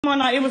on,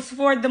 no, it was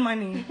for the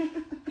money.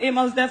 It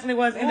most definitely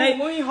was. And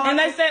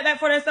they said that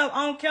for themselves.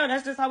 I don't care.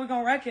 That's just how we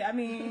gonna wreck it. I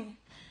mean,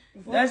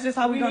 that's just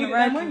how we gonna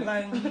wreck it.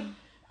 Like,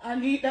 I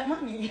need that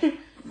money.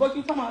 Fuck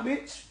you talking about,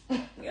 bitch?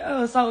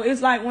 Yeah, so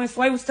it's like when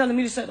Sway was telling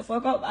me to shut the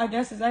fuck up,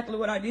 that's exactly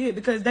what I did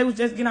because they was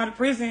just getting out of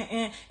prison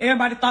and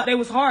everybody thought they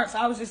was hard. So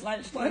I was just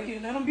like, fuck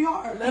it, let them be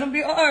hard. Let them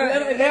be hard.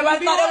 Everybody thought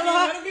they was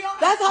hard. Let them be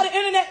hard. That's how the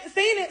internet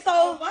seen it.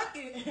 So fuck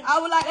it. I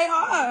was like, they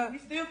hard. We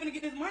still finna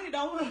get this money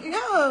though.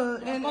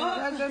 Yeah, and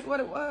that's just what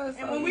it was.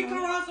 And so, when we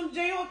come around some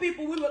genuine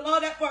people, we would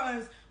love that for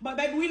us. But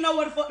baby, we know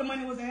where the fuck the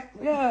money was at.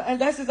 Yeah,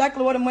 and that's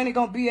exactly where the money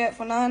gonna be at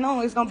from now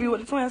on. It's gonna be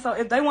with the twins. So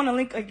if they want to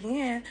link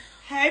again,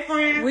 hey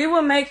friend, we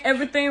will make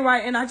everything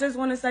right. And I just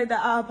want to say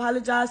that I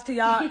apologize to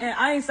y'all. And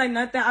I ain't say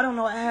nothing. I don't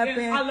know what happened.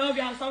 Yes, I love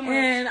y'all so much.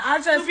 And I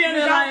just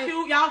feel like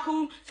cute, y'all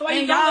cool. So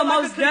and y'all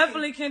most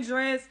definitely can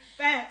dress.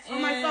 Facts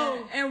on my soul.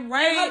 And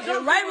Ray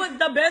was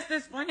the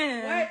bestest friend.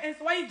 Right, and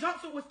Sway's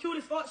jumpsuit was cute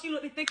as fuck. She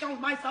looked thick on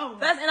my soul.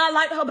 And I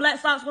liked her black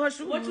socks with her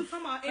shoes. What you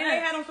talking about? And they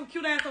had on some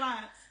cute ass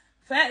slides.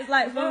 Facts,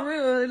 like for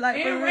real, like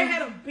and for real. Ray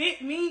had a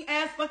big mean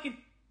ass fucking.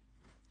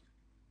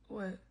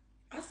 What?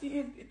 I see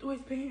him through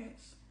his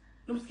pants.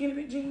 Them skinny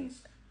bit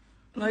jeans.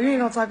 No, you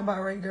ain't gonna talk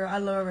about Ray, girl. I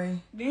love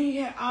Ray. Then he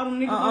had all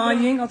them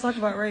niggas. You ain't gonna talk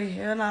about Ray.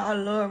 Hell no, I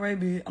love Ray,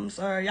 bitch. I'm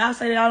sorry. Y'all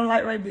say y'all don't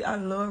like Ray, bitch. I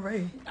love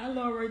Ray. I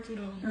love Ray too,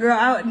 though.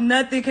 Girl,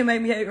 nothing can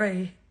make me hate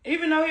Ray.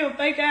 Even though he a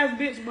fake ass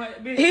bitch,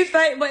 but bitch. He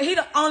fake, but he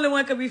the only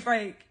one could be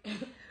fake.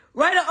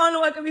 Ray the only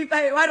one could be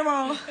fake, right or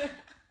wrong.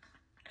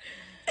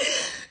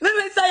 Let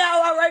me tell y'all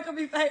why Ray could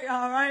be fake,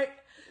 all right?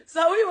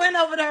 So we went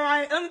over there,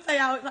 right? Let me tell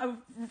y'all what type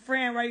of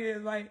friend Ray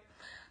is, right?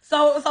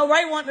 So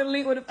Ray wanted to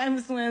link with the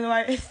famous twins,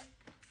 right?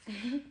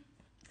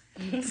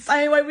 The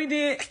same way we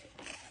did.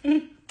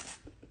 And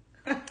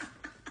so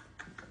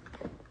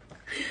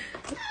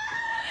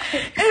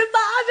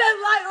I just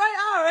like Ray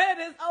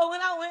already. So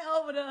when I went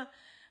over there,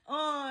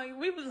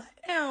 we was like,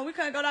 damn, we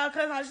couldn't go to our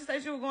cousin house. She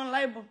said she was going to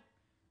labor.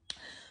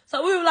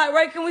 So we was like,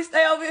 Ray, can we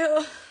stay over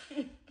here?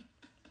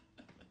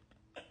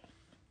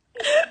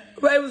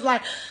 Ray was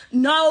like,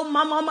 no,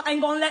 my mama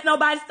ain't gonna let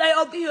nobody stay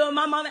over here.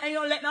 My mama ain't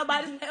gonna let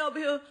nobody stay over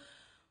here.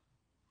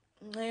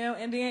 Yeah,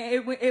 and then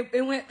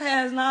it went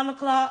past 9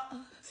 o'clock.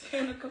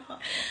 10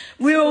 o'clock.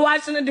 We were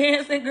watching the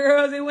dancing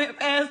girls. It went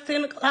past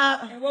 10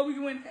 o'clock. And what we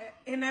went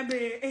in that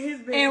bed, in his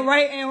bed. And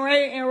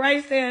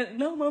Ray said,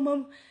 no, my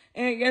mama.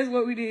 And guess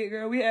what we did,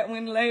 girl? We had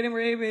went and laid in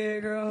Ray's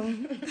bed, girl.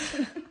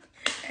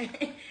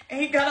 And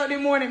he got up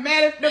that morning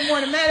mad.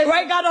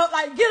 Ray got up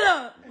like, get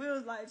up. We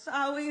was like,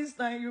 child, we ain't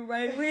stung you,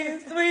 Ray. We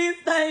ain't stung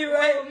you,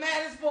 Ray.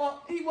 Mad as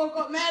fuck. He woke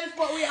up mad as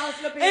fuck. We all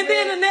slept in and bed.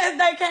 then the next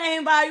day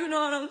came by, you know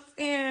what I'm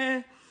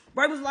saying?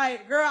 Ray was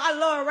like, girl, I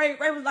love Ray.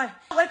 Ray was like,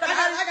 I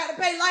got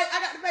to pay my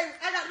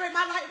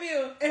light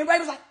bill. And Ray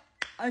was like,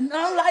 I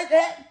don't like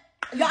that.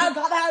 Y'all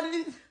got out of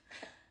this.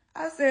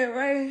 I said,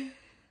 Ray.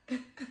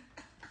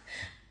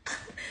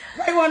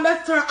 Ray wanted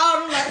us to turn all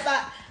them lights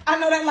out. I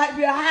know that light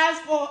bill high as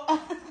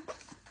fuck.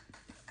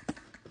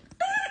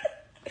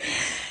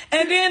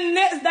 And then the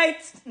next day,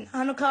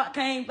 9 o'clock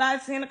came by,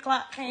 10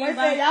 o'clock came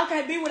by. Said, y'all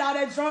can't be with all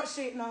that drunk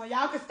shit. No,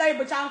 y'all can stay,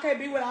 but y'all can't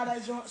be with all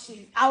that drunk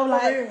shit. I was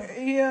like,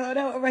 yeah,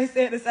 that's what Ray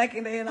said the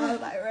second day. And I was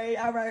like, Ray,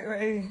 all right,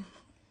 Ray.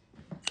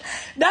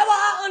 That's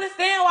why I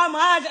understand why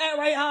Maj at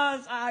Ray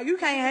house. You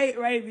can't hate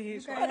Ray,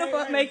 bitch. What the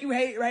fuck make you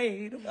hate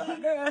Ray?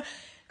 Girl.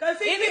 Cause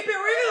he keep it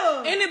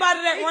real. Anybody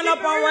that run up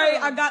on Ray,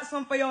 I got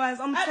something for your ass.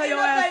 I'm gonna tell your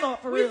ass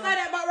up for real. We say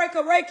that about Ray,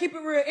 cause Ray keep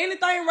it real.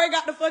 Anything Ray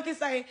got to fucking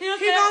say, he gonna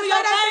say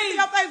that to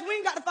your face. We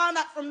ain't got to find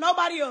out from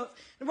nobody else.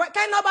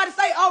 Can't nobody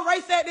say, oh,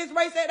 Ray said this,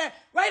 Ray said that.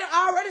 Ray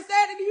already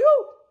said it to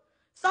you.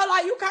 So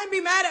like, you can't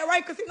be mad at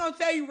Ray, cause he gonna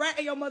tell you right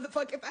in your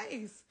motherfucking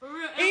face. For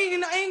real.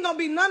 Ain't gonna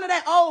be none of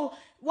that. Oh,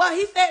 well,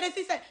 he said this.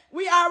 He said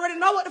we already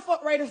know what the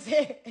fuck Ray done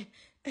said.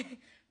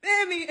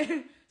 Feel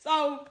me?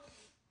 So.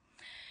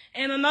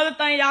 And another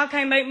thing, y'all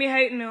can't make me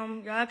hate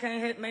them. Y'all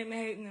can't make me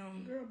hate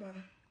them. Girl, bye.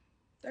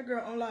 That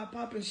girl online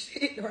popping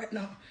shit right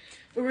now.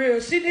 For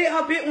real. She did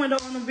her bit window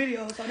on the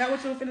video, so that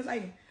what you were finna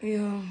say.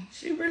 Yeah.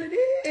 She really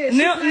did. She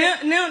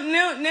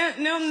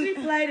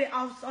played it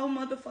off so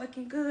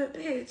motherfucking good,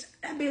 bitch.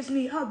 That bitch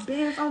need her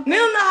bands on.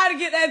 Nil know how to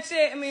get that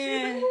check,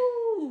 man.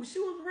 She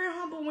was real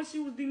humble when she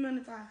was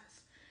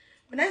demonetized.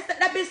 When that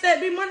bitch said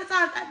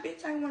demonetized, that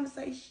bitch ain't want to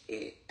say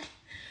shit.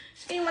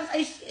 She didn't want to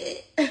say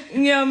shit.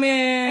 Yeah,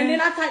 man. And then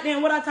I typed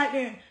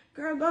in,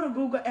 girl, go to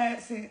Google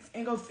AdSense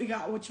and go figure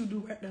out what you do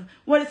right now.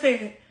 What it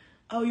said?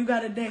 Oh, you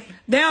got a day.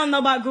 They don't know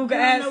about Google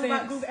AdSense. They don't know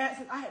about Google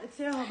AdSense. I had to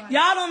tell her about it.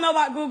 Y'all don't know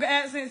about Google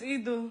AdSense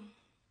either.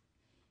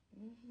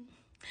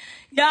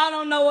 Y'all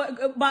don't know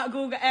about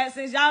Google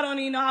AdSense. Y'all don't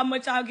even know how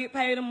much y'all get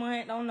paid a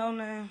month. Don't know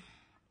now.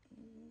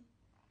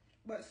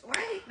 But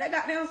Sway, that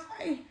goddamn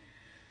Sway.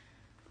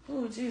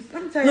 Oh, jeez.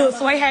 Let me tell you. Look,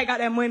 Sway had got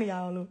that money,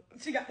 y'all. Look.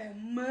 She got that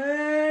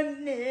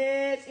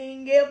money. She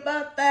ain't give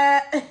about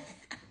that.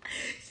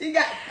 She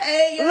got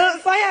paid.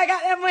 Look, Sway had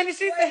got that money.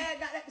 She said.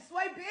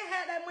 Sway been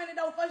had that money,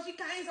 though, before she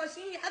came, so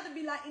she ain't have to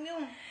be like, you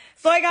know.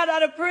 Sway got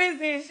out of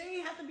prison. She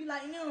ain't have to be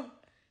like, you know.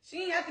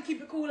 She ain't have to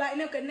keep it cool like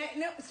them, cause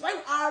Sway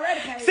was already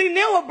paid. See,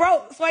 Neil was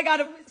broke. Sway got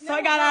out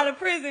of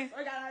prison.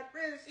 Sway got out of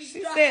prison.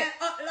 She said,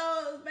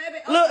 uploads, baby.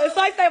 Look,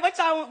 Sway say, what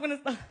y'all want from the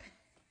stuff?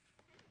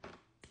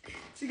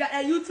 She got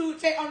that YouTube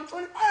check on the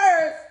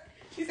 21st.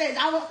 She said,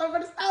 y'all want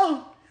something for the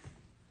stove?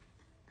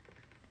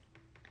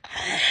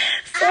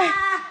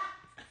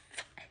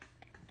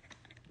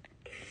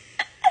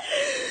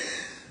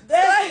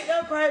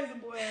 That's crazy,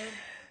 boy.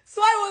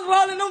 Sway was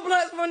rolling them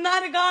blunts from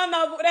 90 gone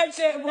over with that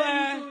check, boy.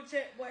 That YouTube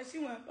check, boy. She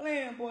wasn't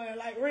playing, boy.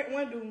 Like Rent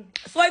one dude.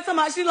 Sway talking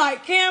about she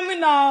like Cammy,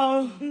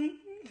 no.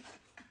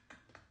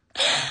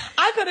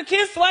 I could have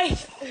kissed Sway.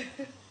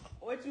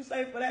 What you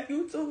say for that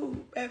YouTube,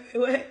 baby?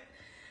 What?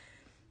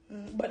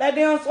 But that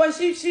damn Sway,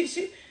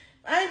 she.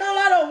 I ain't gonna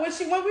lie though.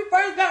 When we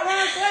first got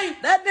around Sway,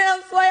 that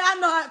damn Sway, I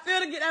know how it feel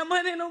to get that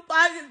money in them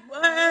pockets, boy.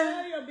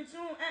 Yeah, bitch,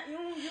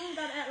 you don't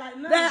gotta act like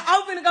nothing. That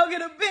I'm finna go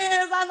get a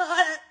Benz. I know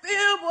how that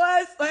feel,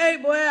 boy.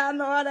 Sway, boy, I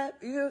know how that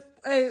feels.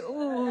 Hey,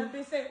 ooh. That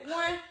bitch said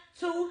 1,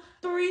 2,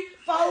 3,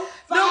 4,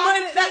 5. No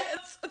money.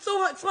 That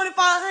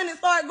 2,500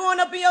 start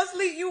going up in your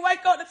sleep. You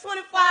wake up to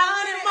 2,500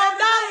 more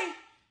day.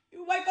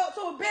 You wake up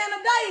to a band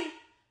a day.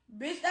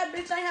 Bitch, that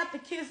bitch ain't have to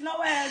kiss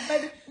no ass,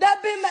 baby. That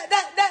 2,500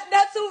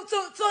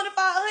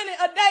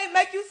 a day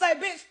make you say,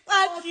 bitch,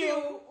 fuck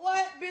you.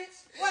 What,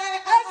 bitch?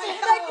 What? That shit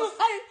make you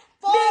say,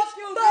 bitch,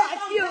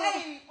 fuck you.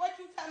 What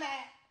you talking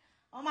about?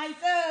 On my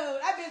soul.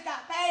 That bitch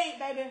got paid,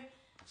 baby.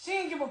 She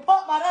ain't give a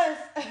fuck about us.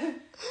 That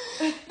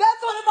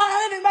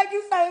 2,500 make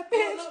you say,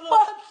 bitch,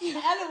 fuck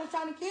you. Alice was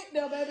trying to kick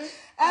them, baby.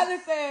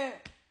 Alice said,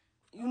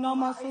 you know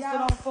my sister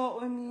don't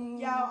fuck with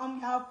me. Y'all,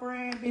 I'm y'all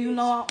friend, bitch. You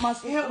know my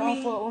sister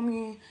don't fuck with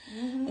me.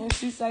 And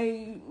she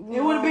say...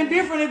 It would have been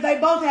different if they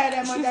both had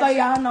that money. She say,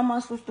 y'all know my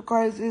sister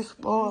crazy as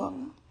fuck.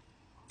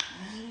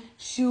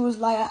 She was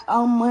like,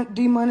 I'm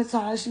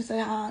demonetized. She say,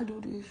 how I do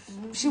this?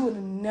 She would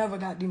have never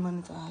got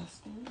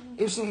demonetized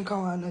if she ain't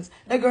come around us.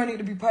 That girl need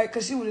to be paid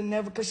because she would have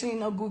never, because she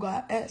ain't no Google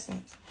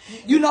AdSense.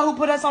 You know who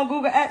put us on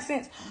Google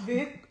AdSense?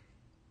 Vic.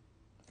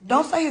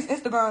 Don't say his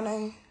Instagram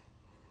name.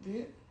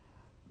 Vic.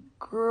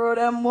 Girl,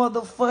 that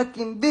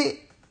motherfucking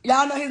Vic.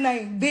 Y'all know his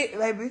name, Vic,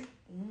 baby.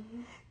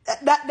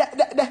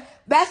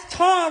 That's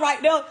Tom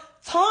right there.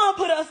 Tom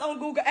put us on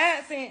Google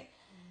AdSense.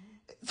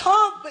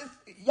 Tom,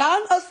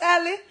 y'all know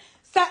Sally.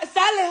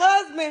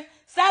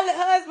 Sally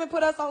husband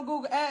put us on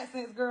Google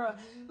AdSense, girl.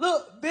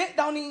 Look, Vic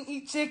don't even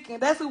eat chicken.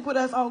 That's who put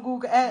us on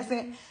Google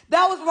AdSense.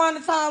 That was around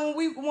the time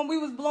when we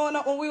was blowing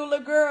up when we were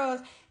little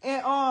girls.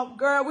 And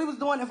girl, we was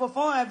doing it for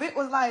fun. Vic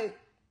was like,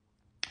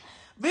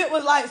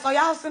 so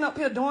y'all sitting up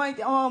here doing,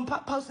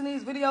 posting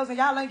these videos and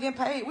y'all ain't getting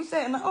paid. We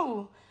said,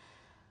 no.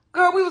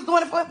 Girl, we was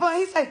doing it for fun.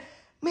 He said,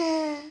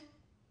 man.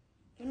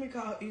 Let me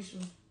call Isha.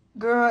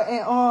 Girl,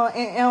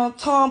 and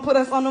Tom put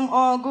us on them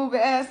Google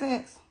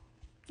AdSense.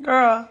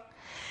 Girl.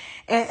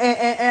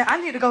 And I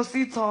need to go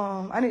see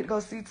Tom.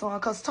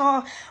 Cause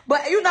Tom,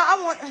 but you know,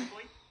 I want.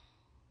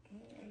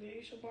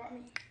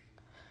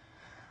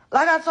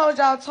 Like I told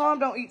y'all, Tom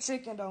don't eat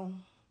chicken though.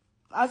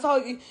 I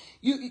told you,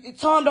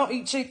 Tom don't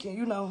eat chicken,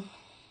 you know.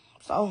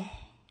 So,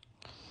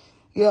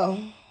 yeah.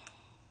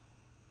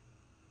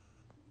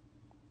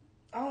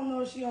 I don't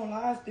know if she on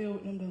live still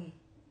with them though.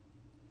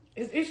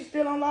 Is Isha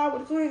still on live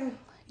with the twins?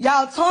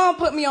 Y'all, Tom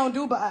put me on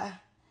Dubai.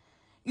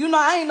 You know,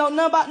 I ain't know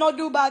nothing about no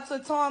Dubai till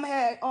Tom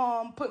had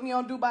put me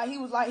on Dubai. He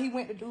was like, he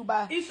went to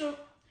Dubai. Isha,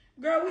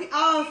 girl, we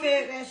all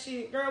said that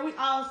shit.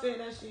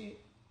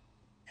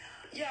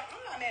 Yeah,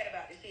 I'm not mad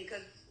about this shit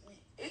because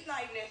it's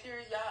not even that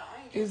serious, y'all.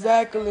 I ain't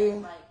exactly.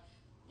 Like,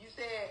 you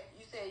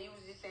said you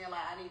was just saying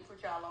like I need to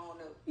put y'all on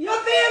the. You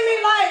feel me?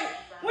 Like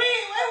we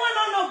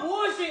wasn't on no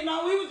bullshit.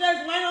 No, we was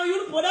just waiting on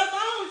you to put us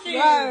on shit.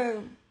 Right.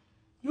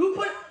 You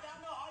put.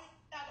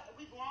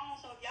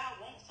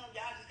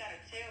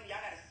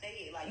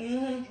 You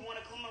want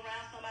to come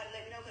around somebody,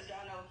 let me know, because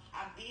y'all know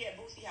I be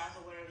at Boosie house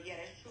or whatever. Yeah,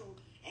 that's true.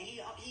 And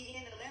he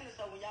in Atlanta,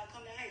 so when y'all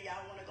come down here,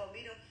 y'all want to go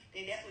meet him,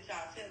 then that's what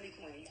y'all tell me,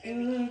 Queen. You feel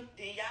me?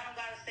 Then y'all don't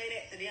got to say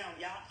that to them.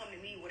 Y'all come to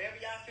me. Whatever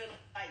y'all feel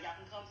like, y'all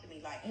can come to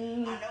me. Like,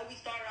 I know we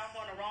started off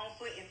on the wrong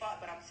foot and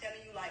fought, but I'm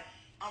telling you, like,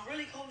 I'm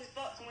really cool as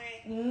fuck,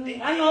 Twin.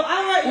 I know.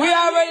 We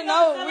already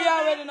know. We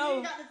already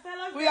know.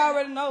 We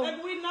already know. Like,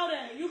 we know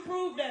that. You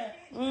proved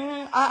that.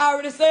 I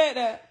already said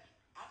that.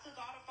 I took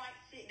all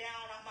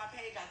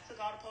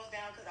the posts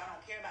down because I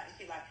don't care about this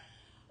shit. Like,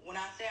 when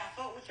I say I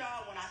fuck with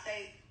y'all, when I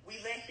say we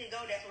let shit go,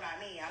 that's what I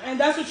mean. And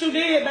that's what you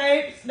did,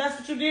 babe. That's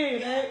what you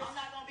did, babe. I'm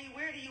not going to be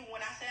weird to you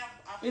when I say I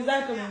fuck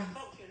exactly. with you. I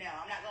fuck with you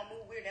now. I'm not going to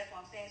move weird. That's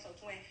what I'm saying. So,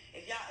 Twin,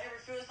 if y'all ever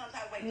feel some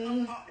type of way,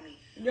 come talk to me.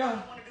 Yeah.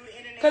 I don't want to do the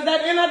internet. Because at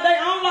the end of the day,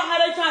 I don't like how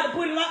they try to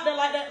put it out there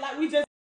like that. Like, we just